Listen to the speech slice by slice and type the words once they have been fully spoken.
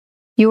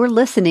You are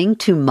listening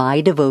to My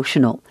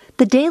Devotional,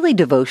 the daily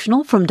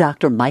devotional from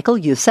Dr. Michael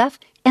Youssef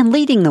and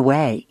Leading the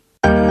Way.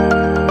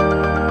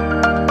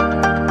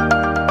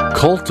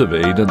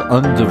 Cultivate an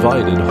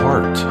Undivided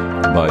Heart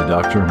by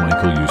Dr.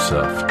 Michael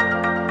Youssef.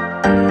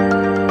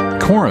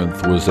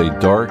 Corinth was a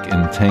dark,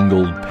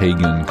 entangled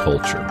pagan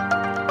culture.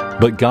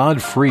 But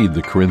God freed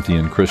the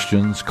Corinthian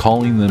Christians,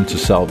 calling them to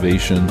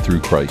salvation through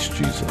Christ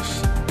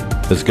Jesus.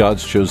 As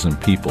God's chosen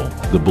people,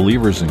 the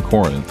believers in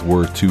Corinth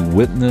were to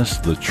witness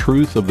the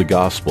truth of the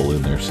gospel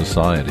in their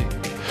society.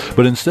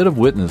 But instead of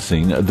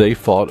witnessing, they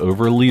fought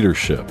over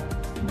leadership,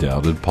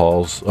 doubted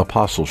Paul's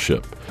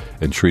apostleship,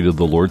 and treated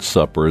the Lord's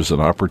Supper as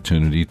an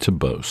opportunity to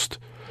boast.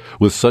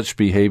 With such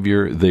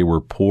behavior, they were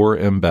poor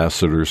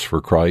ambassadors for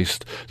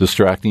Christ,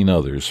 distracting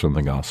others from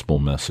the gospel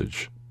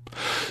message.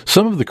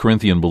 Some of the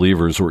Corinthian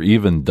believers were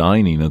even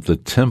dining at the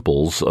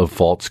temples of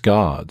false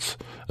gods,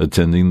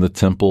 attending the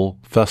temple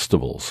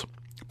festivals.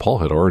 Paul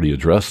had already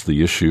addressed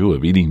the issue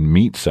of eating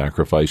meat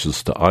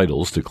sacrifices to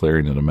idols,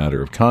 declaring it a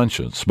matter of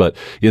conscience. But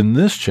in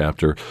this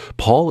chapter,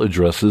 Paul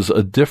addresses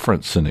a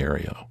different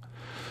scenario.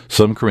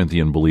 Some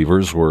Corinthian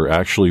believers were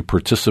actually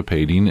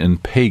participating in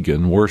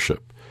pagan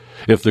worship.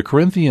 If the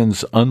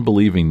Corinthians'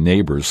 unbelieving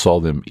neighbors saw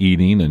them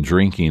eating and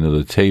drinking at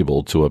a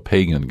table to a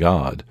pagan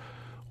god,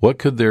 what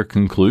could their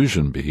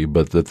conclusion be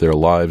but that their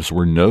lives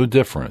were no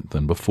different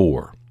than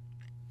before?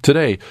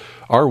 Today,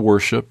 our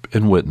worship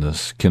and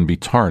witness can be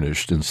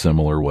tarnished in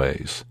similar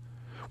ways.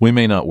 We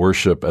may not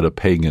worship at a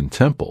pagan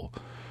temple,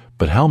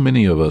 but how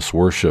many of us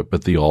worship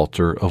at the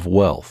altar of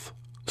wealth,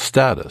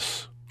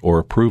 status, or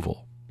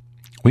approval?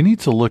 We need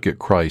to look at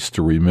Christ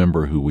to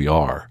remember who we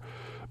are.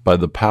 By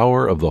the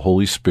power of the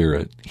Holy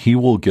Spirit, He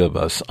will give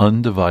us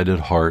undivided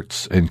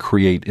hearts and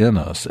create in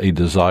us a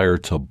desire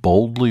to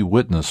boldly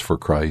witness for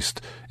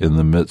Christ in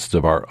the midst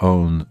of our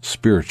own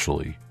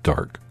spiritually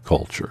dark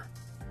culture.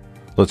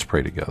 Let's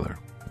pray together.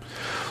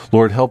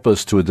 Lord, help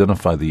us to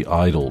identify the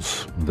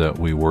idols that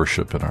we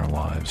worship in our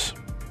lives.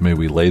 May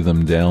we lay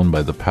them down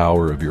by the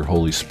power of your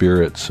Holy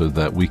Spirit so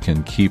that we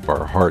can keep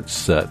our hearts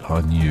set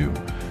on you,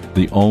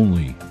 the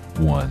only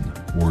one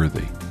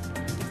worthy,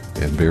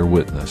 and bear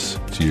witness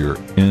to your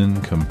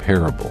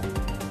incomparable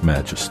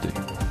majesty.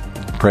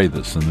 Pray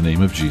this in the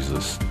name of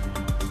Jesus.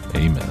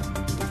 Amen.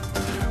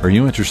 Are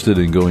you interested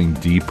in going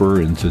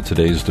deeper into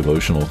today's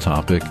devotional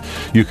topic?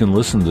 You can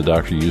listen to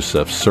Dr.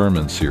 Youssef's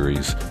sermon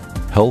series,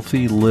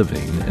 Healthy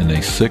Living in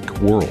a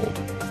Sick World.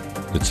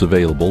 It's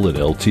available at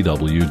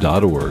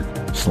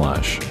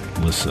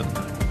ltw.org/listen.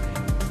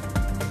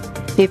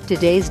 If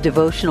today's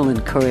devotional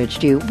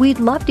encouraged you, we'd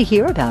love to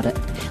hear about it.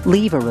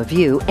 Leave a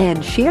review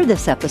and share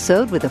this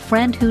episode with a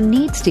friend who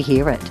needs to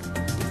hear it.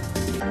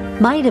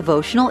 My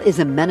Devotional is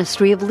a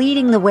ministry of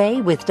Leading the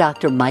Way with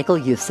Dr. Michael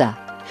Youssef.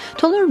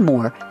 To learn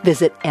more,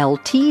 visit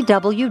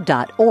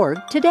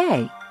ltw.org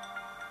today.